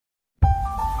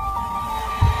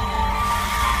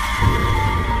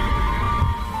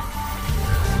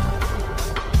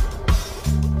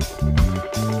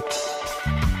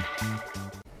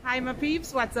my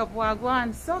peeps, what's up,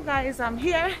 wagwan? So guys, I'm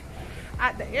here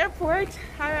at the airport.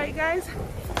 Alright guys,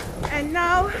 and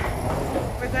now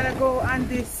we're gonna go on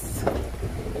this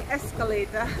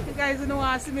escalator. You guys don't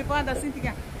want to see me on the seat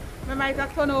again. I might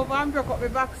have turned over and broke up my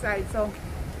backside. So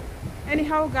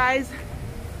anyhow guys,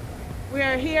 we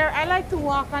are here. I like to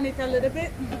walk on it a little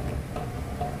bit.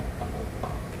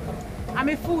 And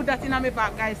my food that's in my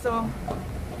back guys. So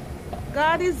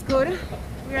God is good.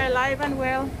 We are alive and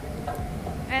well.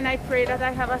 And I pray that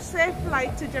I have a safe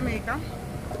flight to Jamaica.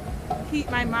 Keep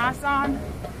my mask on.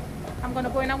 I'm gonna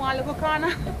go in a one little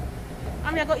corner.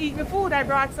 I'm gonna go eat my food. I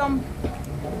brought some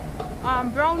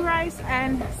brown rice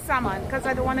and salmon because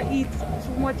I don't want to eat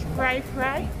too much fry.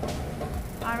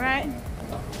 Alright.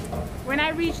 When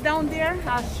I reach down there,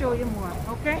 I'll show you more.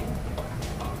 Okay?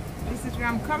 This is where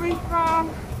I'm coming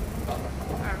from.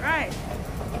 Alright.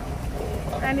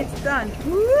 And it's done.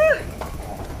 Woo!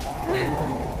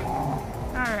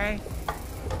 Alright.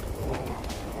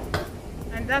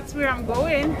 And that's where I'm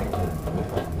going.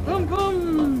 Boom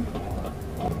boom.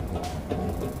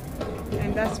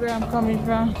 And that's where I'm coming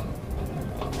from.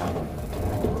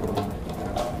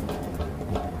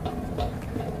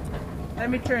 Let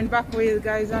me turn back with you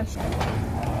guys.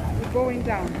 We're going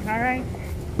down, alright?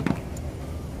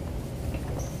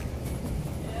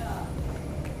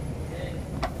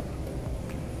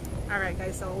 Alright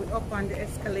guys, so we're up on the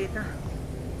escalator.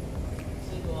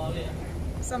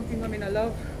 Something women I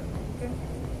love. Okay.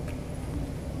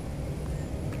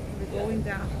 We're going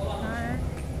down. Alright.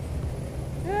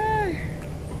 Hey.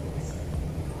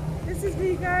 This is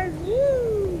me guys.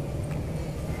 Woo!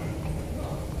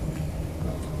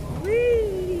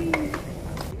 Whee!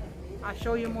 I'll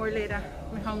show you more later.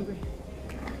 I'm hungry.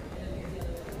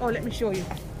 Oh, let me show you.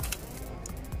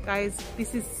 Guys,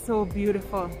 this is so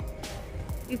beautiful.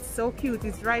 It's so cute.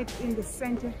 It's right in the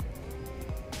center.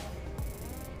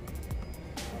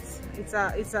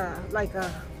 It's like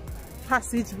a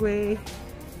passageway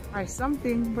or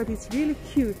something, but it's really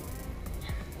cute.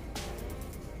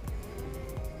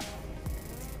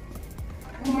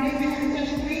 Good morning,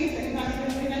 attention please. If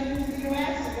passengers returning to the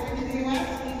U.S. or going to the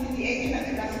U.S., please see the agent at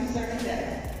the customer service desk.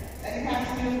 Any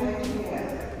passengers going to the U.S.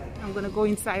 I'm gonna go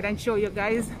inside and show you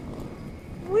guys.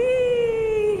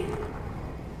 Whee!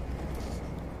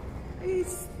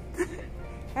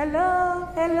 Hello,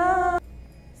 hello.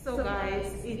 So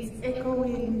guys, it's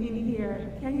echoing in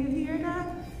here. Can you hear that?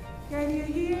 Can you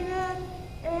hear that?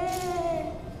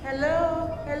 Hey,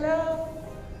 hello, hello.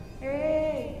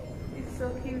 Hey, it's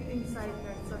so cute inside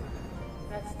there. So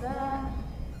that's that.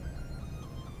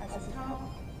 That's the top.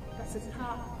 That's the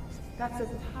top. That's the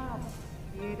top.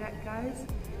 You hear that, guys?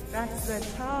 That's the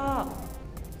top.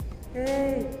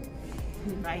 Hey.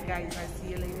 Bye guys, I'll see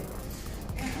you later.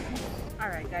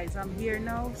 Alright guys, I'm here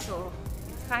now, so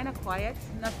it's kind of quiet,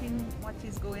 nothing much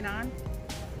is going on.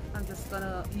 I'm just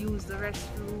gonna use the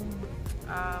restroom.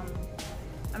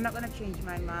 I'm not gonna change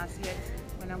my mask yet.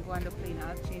 When I'm going to the plane,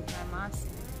 I'll change my mask,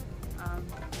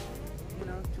 you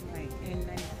know, to my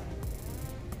N95.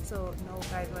 So no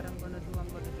guys, what I'm gonna do, I'm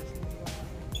gonna just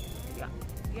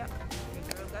yeah,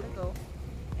 the girl gotta go,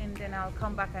 and then I'll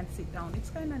come back and sit down.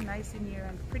 It's kind of nice in here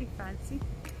and pretty fancy.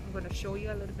 I'm gonna show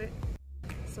you a little bit.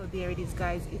 So there it is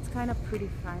guys, it's kind of pretty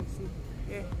fancy.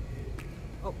 Yeah,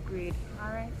 upgrade.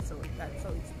 Alright, so that's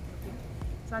how it's looking.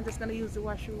 So I'm just gonna use the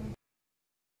washroom.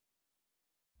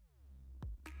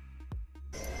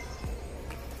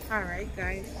 Alright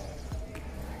guys,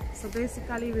 so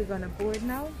basically we're gonna board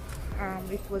now.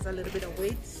 It was a little bit of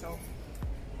wait, so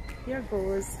here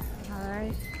goes.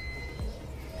 Alright,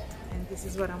 and this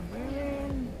is what I'm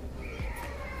wearing.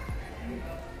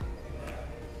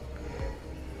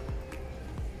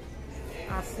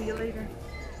 I'll see you later.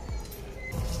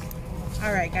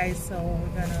 Alright guys, so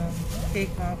we're gonna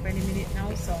take off any minute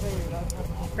now, so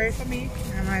pray for me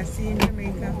and I'll see you in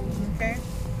Jamaica. Okay?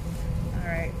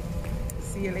 Alright,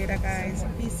 see you later guys.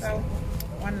 Peace out.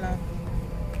 One love.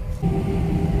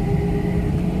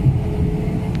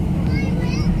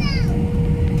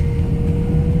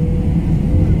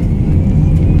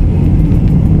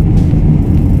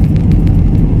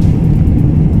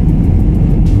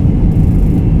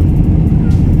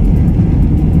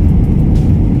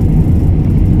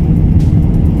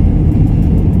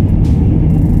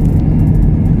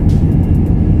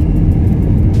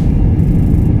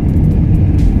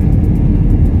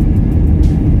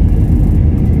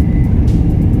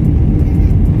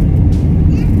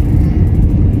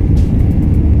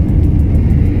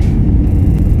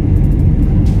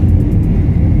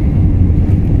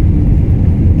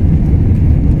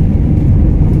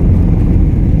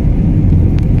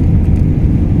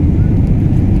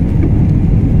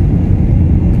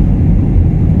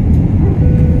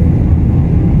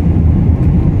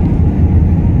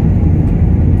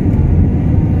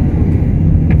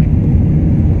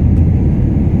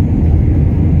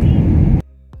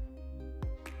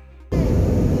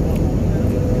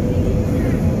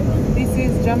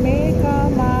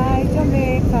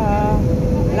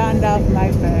 love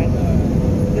my bird.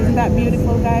 Isn't that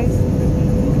beautiful, guys?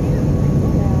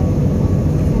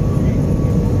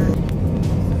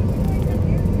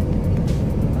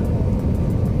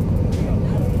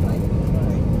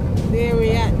 There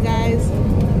we are, guys.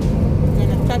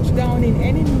 Gonna touch down in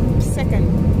any second.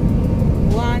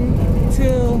 1,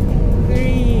 2,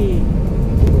 3.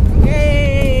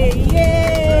 Yay! Yay!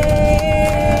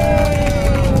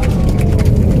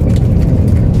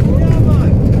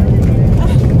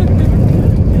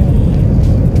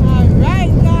 All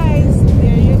right, guys.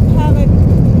 There you have it.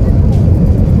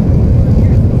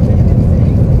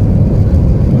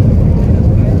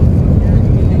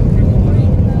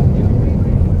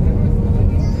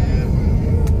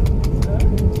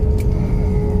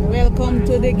 Welcome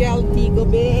to the Galtigo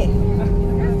Bay.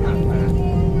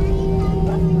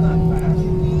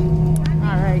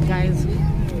 Alright, guys.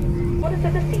 Notice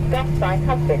that the seatbelt sign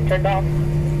has been turned off.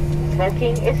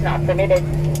 Smoking is not permitted.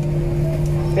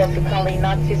 We also kindly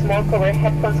not to smoke or wear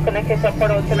headphones connected to a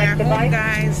portable electronic device.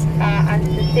 Guys. And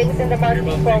to stay within the mark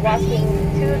before walking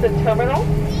to the terminal.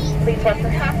 Please watch your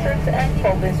hazards and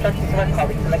follow the instructions of our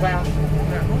colleagues on the ground.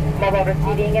 Mobile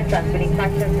receiving and transmitting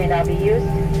functions may now be used.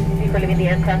 Before leaving the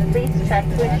aircraft, please check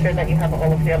to ensure that you have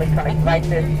all of your electronic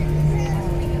devices.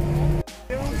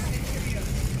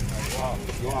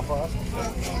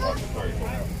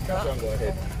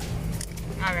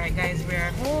 Alright, guys,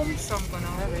 we're home, so I'm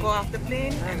gonna go off the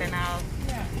plane and then I'll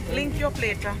link you up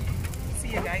later. See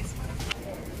you guys.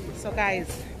 So,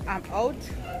 guys, I'm out,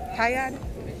 tired.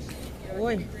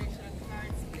 Boy.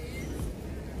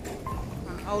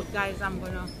 I'm out, guys. I'm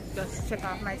gonna just check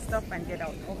off my stuff and get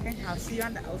out. Okay, I'll see you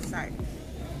on the outside.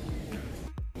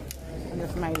 And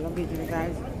that's my luggage, you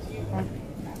guys.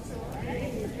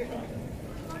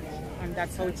 And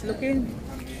that's how it's looking.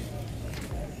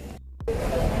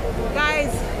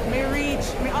 Guys, me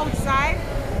outside.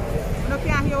 You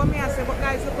can't hear what me I say, but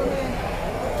guys, look at me.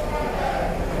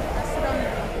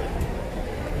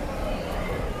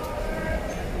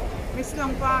 I sit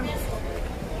down for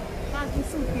the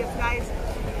suitcase, guys.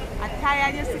 I'm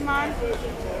tired, you see, man.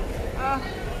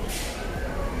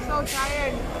 So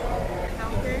tired.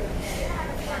 Okay.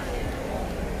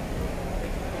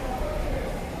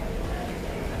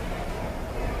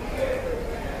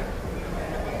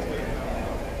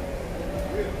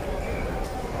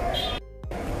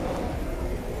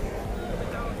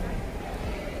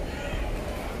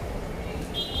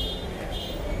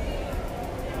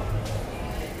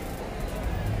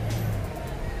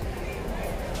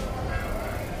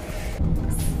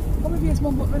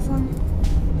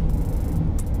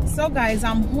 So guys,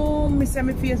 I'm home. Me say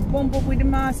my face bump up with the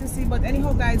mask, you see. But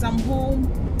anyhow, guys, I'm home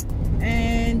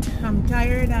and I'm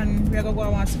tired, and we're gonna go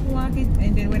to one supermarket.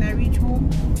 And then when I reach home,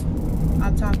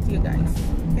 I'll talk to you guys.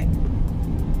 Okay.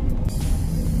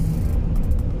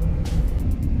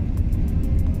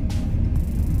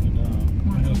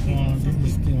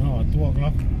 This thing now at 2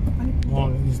 o'clock.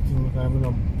 This thing I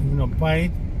will not buy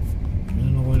it. I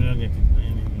don't know when I get it.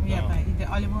 Yeah, buy the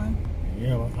olive oil.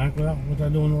 Yeah, but I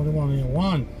don't know the one you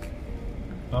want.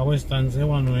 Western say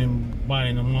one when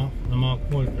buy no more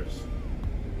cold press.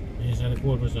 You say the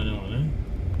cold press on the one,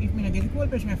 eh? If me not get the cold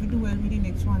press, I have to do well with the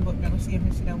next one, but I'm going to see if I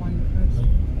see that one first.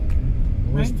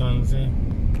 Western say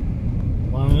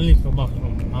one little back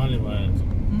from olive oil.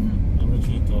 I'm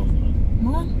 3,000.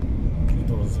 What?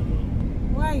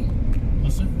 3,000. Why?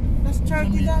 That's it. That's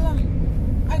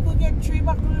 $30. I could get 3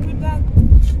 bottles with that.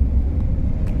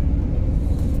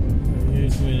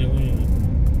 Yes, really.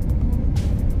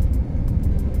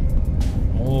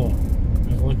 Oh,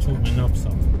 I go choke my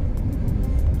knapsack.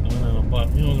 I'm not a bag.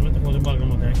 You know, I take out the bag, I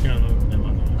can't have them.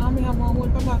 I have one whole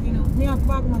bag, you know. I have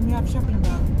bag, man. I have shopping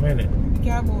bag. Really? I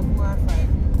can go 4 or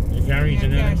 5. You can't reach it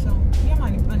there? Yeah,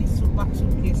 man. And it's back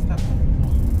suitcase stuff.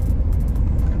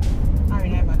 I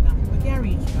remember that. We can't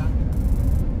reach that.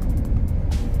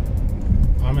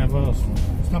 I'm at first.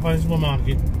 Stop at the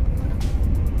supermarket.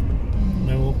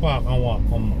 I will park and walk,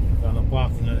 come. I'm not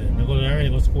parking there. Because I already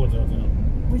got scored out, you know.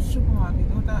 Which supermarket?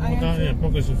 Yeah,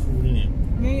 progressive food in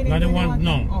here. Not the one,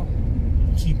 no. Oh.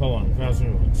 Cheaper one, Cross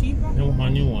Road. Cheaper? No, my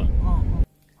new one. Oh.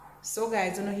 So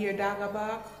guys, you know hear dog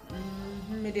bark?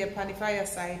 Me there on the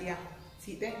fireside, yeah.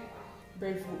 See there?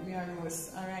 Breadfruit me and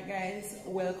roast. Alright guys,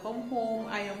 welcome home.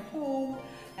 I am home.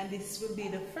 And this will be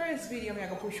the first video I'm going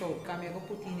to push out. Because I'm going to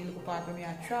put in the little part where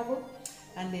I travel.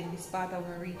 And then this part I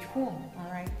will reach home.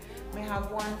 Alright. I have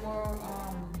one more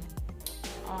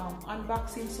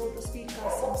unboxing, so to speak,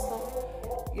 of some stuff.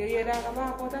 You hear that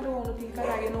about, but I don't want to think of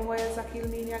that. You know why else I kill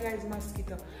me, guys?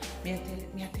 Mosquito. Me I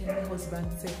tell my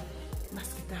husband, say,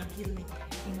 mosquito kill me.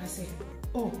 He must say,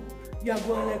 oh, you're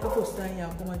going like a first time you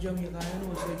come to Jamaica, you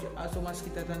know, so you have some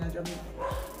mosquitoes in Jamaica.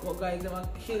 But guys, they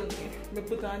might kill me. I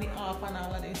put on the half and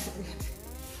all of this.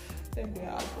 Then they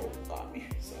all go for me.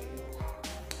 So,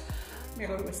 I'm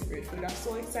going to be super grateful. I'm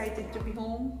so excited to be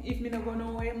home. If I'm not going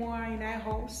nowhere more in our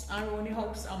house, around the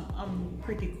house, I'm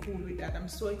pretty cool with that. I'm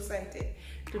so excited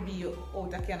to be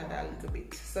out of Canada a little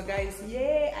bit. So guys,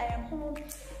 yeah, I am home.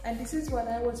 And this is what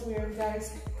I was wearing,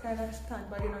 guys. Kind of stand,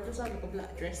 but you know, just a little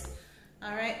black dress.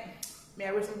 Alright, may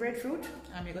I wear some breadfruit?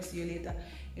 I'm going to see you later.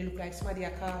 You look like somebody I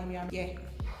call me. Yeah.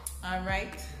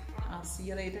 Alright, I'll see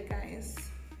you later, guys.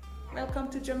 Welcome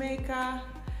to Jamaica.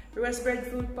 Roast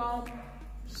breadfruit palm.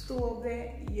 Stove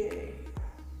there. Yeah.